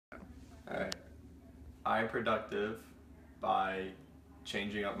Alright. I'm productive by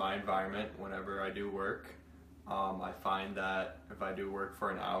changing up my environment whenever I do work. I find that if I do work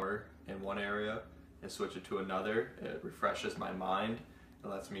for an hour in one area and switch it to another, it refreshes my mind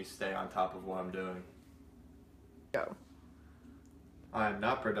and lets me stay on top of what I'm doing. Go. I'm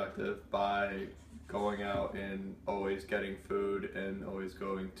not productive by going out and always getting food and always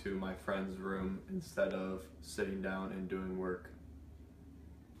going to my friend's room instead of sitting down and doing work.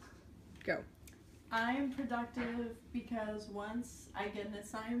 Go. I'm productive because once I get an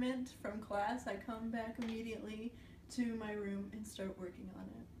assignment from class, I come back immediately to my room and start working on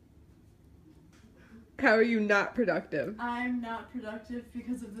it. How are you not productive? I'm not productive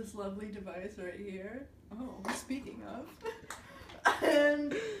because of this lovely device right here. Oh, speaking of.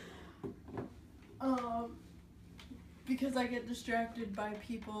 And because I get distracted by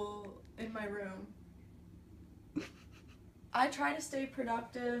people in my room. I try to stay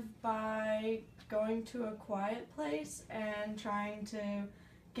productive by going to a quiet place and trying to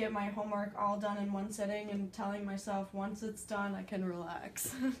get my homework all done in one sitting and telling myself once it's done I can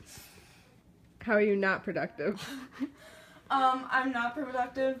relax. How are you not productive? I'm not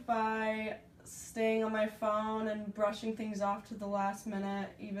productive by staying on my phone and brushing things off to the last minute,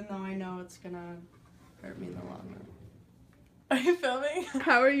 even though I know it's gonna hurt me in the long run. Are you filming?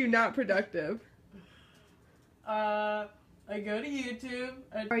 How are you not productive? I go to YouTube.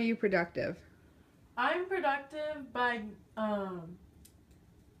 How are you productive? I'm productive by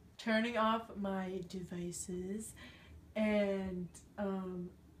turning off my devices and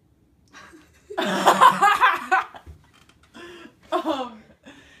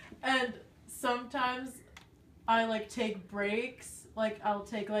and sometimes I like take breaks. Like I'll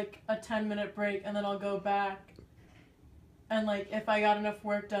take like a 10-minute break and then I'll go back and like if I got enough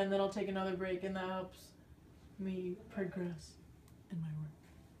work done then I'll take another break, and that helps me progress in my work.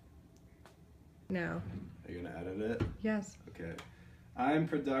 No. Are you gonna edit it? Yes. Okay. I'm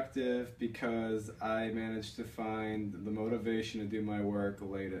productive because I managed to find the motivation to do my work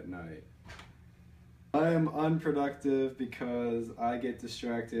late at night. I am unproductive because I get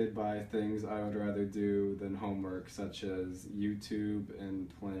distracted by things I would rather do than homework, such as YouTube and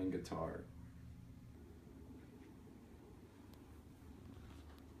playing guitar.